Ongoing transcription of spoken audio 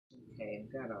Okay,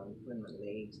 got on putting my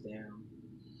legs down.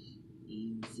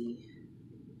 Easy.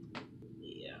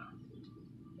 Yeah.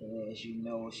 And as you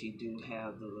know, she do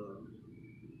have the little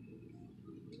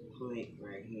click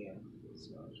right here.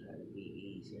 So I'll try to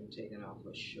be easy. I'm taking off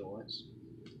her shorts.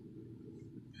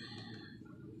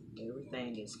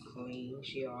 Everything is clean.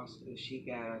 She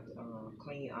got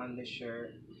clean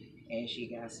undershirt, and she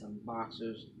got some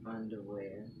boxers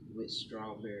underwear with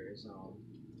strawberries on.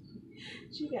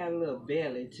 She got a little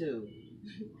belly too.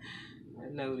 I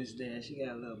noticed that she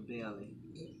got a little belly.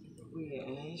 Yeah,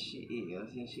 and she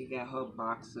is, and she got her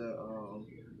boxer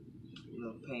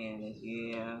little panties.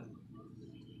 Yeah,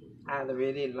 I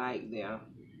really like them.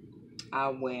 I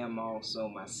wear them also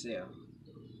myself.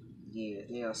 Yeah,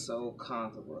 they are so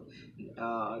comfortable.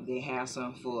 They have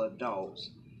some for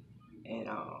adults, and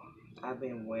I've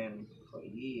been wearing them for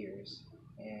years,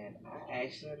 and I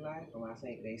actually like them. I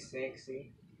think they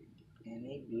sexy and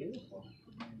they beautiful.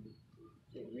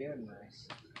 They're real nice.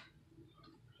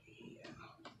 Yeah,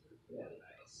 real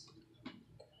nice.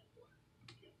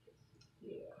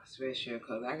 Yeah, especially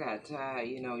because I got tired.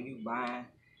 You buying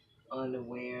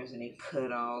underwears and they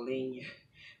cut all in you.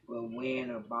 But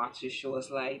wearing a boxer shorts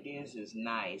like this is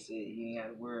nice. You ain't got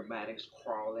to worry about it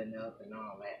crawling up and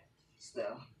all that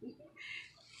stuff.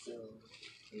 So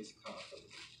it's comfortable.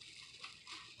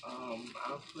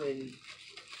 I'm putting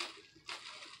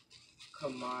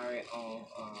Kamari on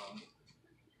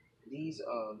these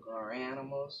are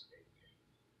animals,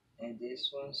 and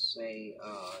this one say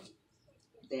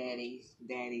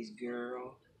Daddy's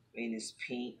girl, and it's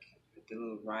pink with the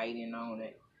little writing on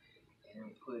it, and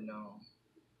I'm putting on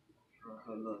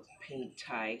her little pink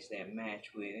tights that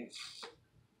match with it.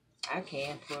 I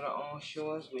can put her on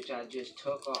shorts, which I just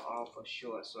took her off of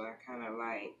shorts, so I kind of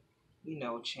like,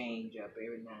 change up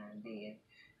every now and then.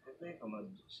 I think I'm gonna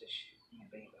just my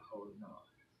baby holding on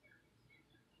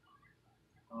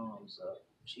arms up.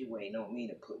 She waiting on me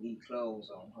to put these clothes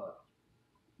on her.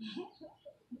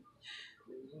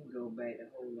 We can go back to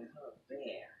holding her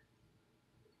there.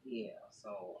 Yeah,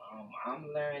 so I'm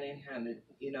learning how to,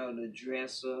 to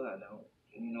dress her. I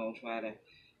don't, try to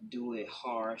do it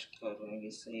harsh because like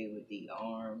you say with the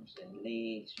arms and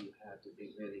legs, you have to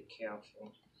be really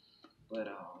careful. But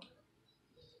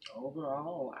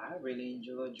overall, I really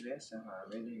enjoy dressing her.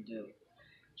 I really do.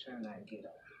 Try not to get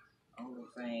her. Only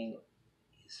thing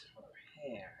is her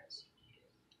hair.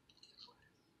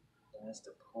 That's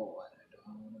the part. I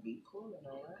don't want to be pulling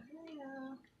on her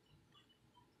hair.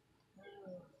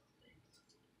 Oh.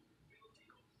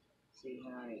 See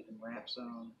how it wraps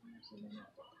on, and then I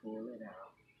have to pull it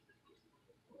out.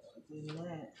 Other than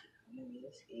that,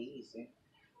 it's easy.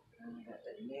 I got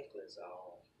the necklace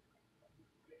on.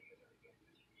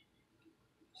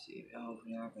 See,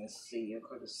 hopefully I can see it,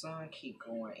 because the sun keep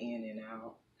going in and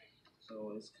out.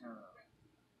 So it's kind of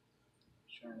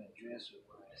trying to dress it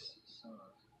while it's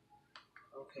sun.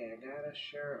 Okay, I got a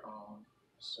shirt on.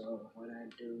 So what I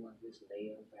do, I just lay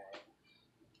her back.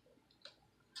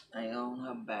 I on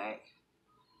her back.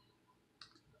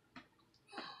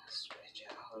 Stretch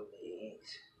out her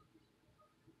legs.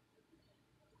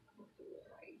 Do it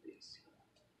like this.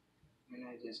 And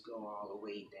I just go all the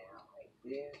way down like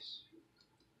this.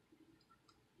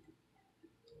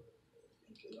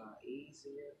 Make it a lot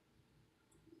easier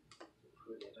to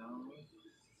put it on.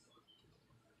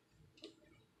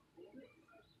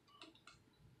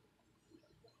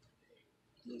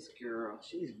 This girl,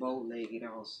 she's bow-legged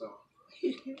also.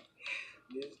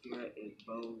 This girl is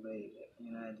bow-legged,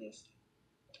 and I just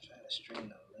try to straighten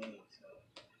her legs up.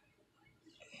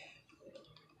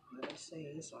 But I say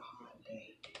it's a hot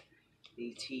day.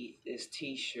 This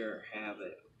t-shirt have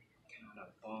it kind of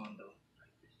bundled,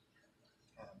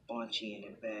 kind of bunchy in the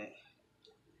back.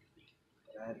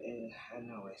 But I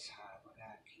know it's hot, but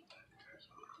I keep my girls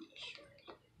on the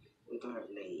shirt. Look at her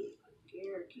legs.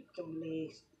 Girl, keep them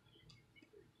legs.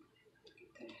 Look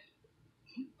at that.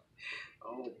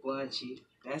 All bunchy.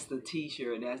 That's the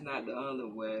t-shirt. That's not the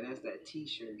underwear. That's that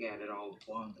t-shirt got it all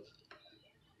bundled.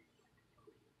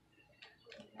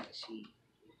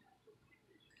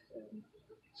 And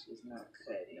she's not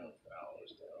cutting no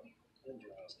drawers though. The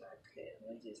drawers not cutting.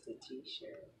 That's just the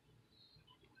t-shirt.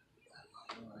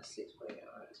 I want to sit for your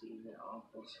auntie in the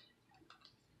office.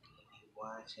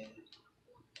 Watching.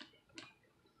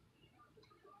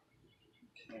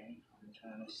 Okay, I'm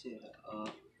trying to sit her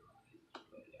up.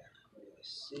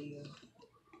 See her.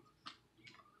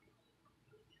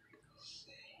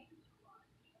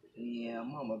 Yeah,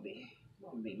 mama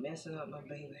be messing up my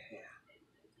baby hair.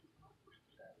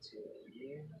 I tell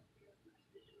you,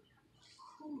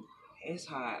 it's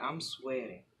hot. I'm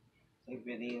sweating. It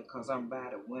really is, cause I'm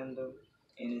by the window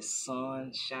and the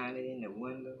sun shining in the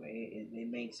window, it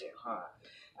makes it hot.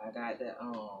 I got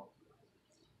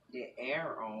the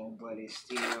air on, but it's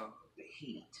still the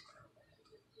heat.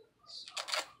 So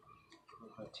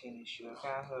put her tennis shoe. I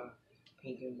got her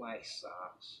pink and white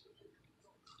socks.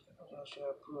 What should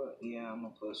I put? Yeah, I'm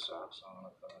gonna put socks on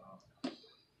her.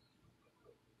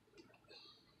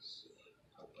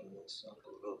 Open this up a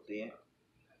little bit.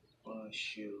 One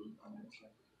shoe.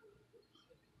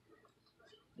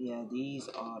 Yeah, these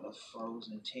are the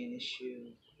frozen tennis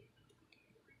shoes.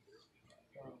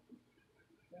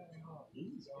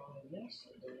 These on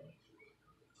yesterday.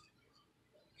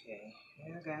 Okay,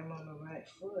 yeah, I got them on the right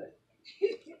foot.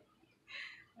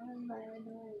 I'm like, I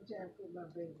know I just put my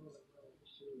baby on the right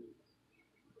shoes.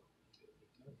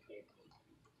 Okay,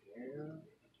 girl.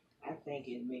 I think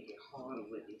it make it harder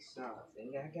with these socks.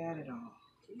 And I got it on.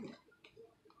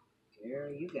 Girl,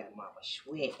 you got mama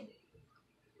sweating.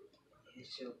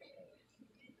 It's okay.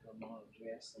 Come on,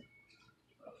 dressing.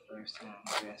 My first time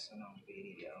dressing on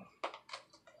video.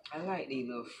 I like these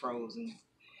little frozen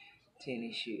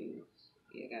tennis shoes.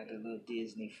 You got the little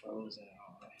Disney frozen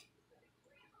on it.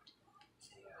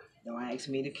 Don't ask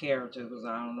me the character because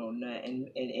I don't know nothing.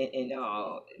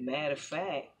 And matter of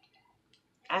fact,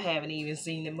 I haven't even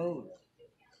seen the movie.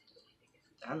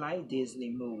 I like Disney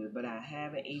movies, but I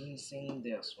haven't even seen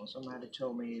this one. Somebody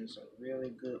told me it was a really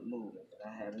good movie, but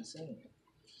I haven't seen it.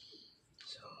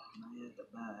 So I might have to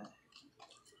buy it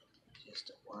just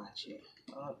to watch it.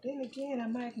 Then again, I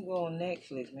might can go on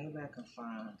Netflix. Maybe I can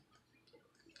find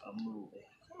a movie.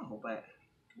 Oh, but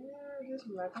yeah, just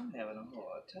like I'm having a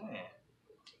hard time.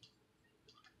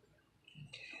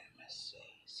 Okay, let's see.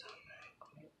 Something right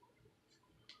quick.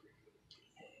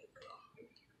 There you go.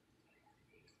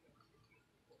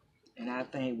 And I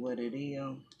think what it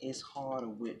is, it's harder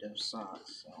with them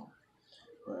socks. So,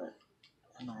 but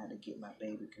I might have to get my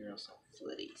baby girl some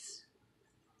footies.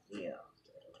 Yeah.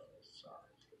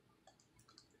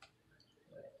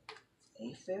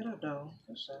 They fit her though,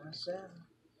 for size 7.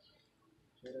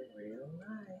 Fit her real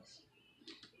nice.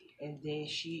 And then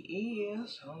she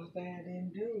is, only thing I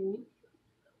didn't do,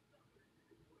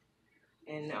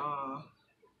 and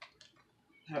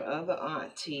her other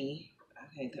auntie, I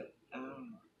think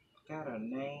got her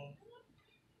name,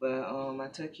 but I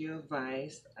took your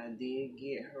advice. I did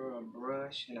get her a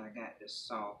brush, and I got the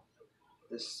soft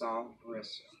bristle,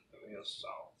 the real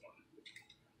soft one.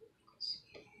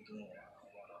 Again, I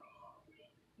don't want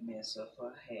to mess up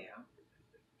her hair.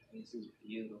 This is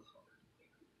beautiful.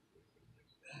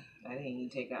 I didn't even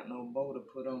take out no bow to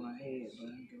put on her head, but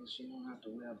I guess she don't have to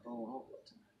wear a bow all the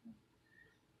time.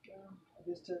 Yeah, I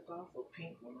just took off a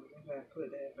pink one. I gotta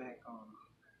put that back on.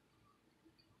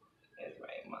 That's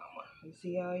right, mama. You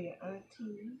see all your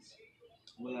aunties?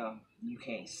 Well, you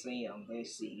can't see them, they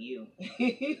see you.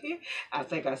 I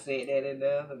think I said that in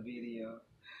the other video.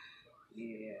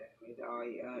 Yeah, with all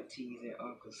your aunties and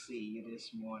uncles see you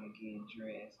this morning getting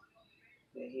dressed.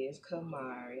 But here's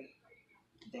Kamari,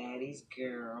 daddy's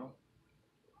girl.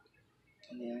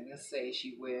 And then like I say,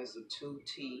 she wears a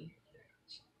 2T.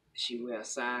 She wears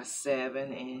size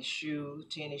 7 and shoes,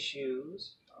 tennis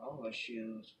shoes, all her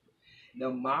shoes. The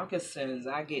moccasins,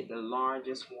 I get the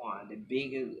largest one, the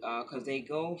bigger, cause they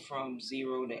go from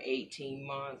 0 to 18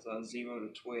 months or 0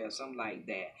 to 12, something like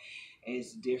that.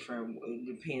 It's different. It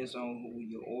depends on who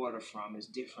you order from. It's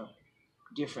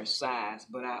different size.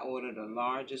 But I ordered the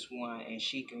largest one, and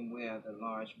she can wear the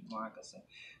large moccasin.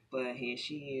 But here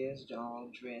she is, all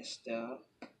dressed up.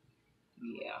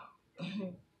 Yeah.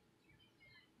 There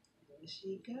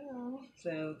she go.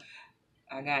 So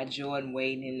I got Jordan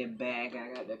waiting in the back.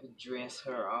 I got to dress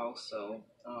her also.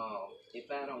 If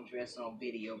I don't dress on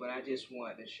video, but I just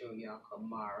wanted to show y'all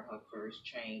Kamara, her first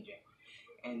changing.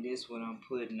 And this one I'm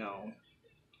putting on.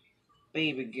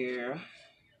 Baby girl,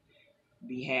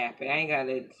 be happy. I ain't got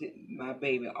to, my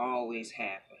baby always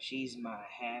happy. She's my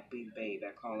happy baby.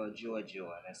 I call her Joy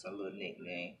Joy. That's a little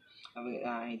nickname. I mean,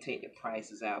 I ain't take the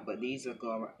prices out, but these are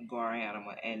Gar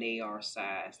Animal, and they are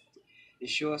size. The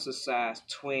shorts are size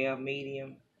 12,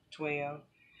 medium 12.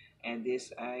 And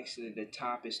this actually, the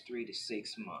top is 3 to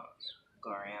 6 months.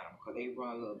 Gar Animal, because they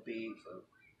run a little big for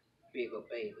bigger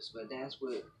babies. But that's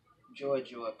what Joy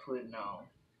Joy putting on.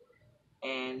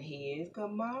 And here's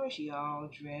Kamari. She all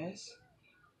dressed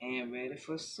and ready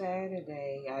for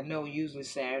Saturday. I know usually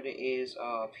Saturday is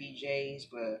PJs,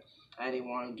 but I didn't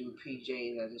want to do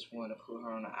PJs. I just want to put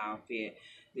her on an outfit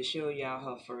to show y'all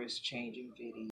her first changing video.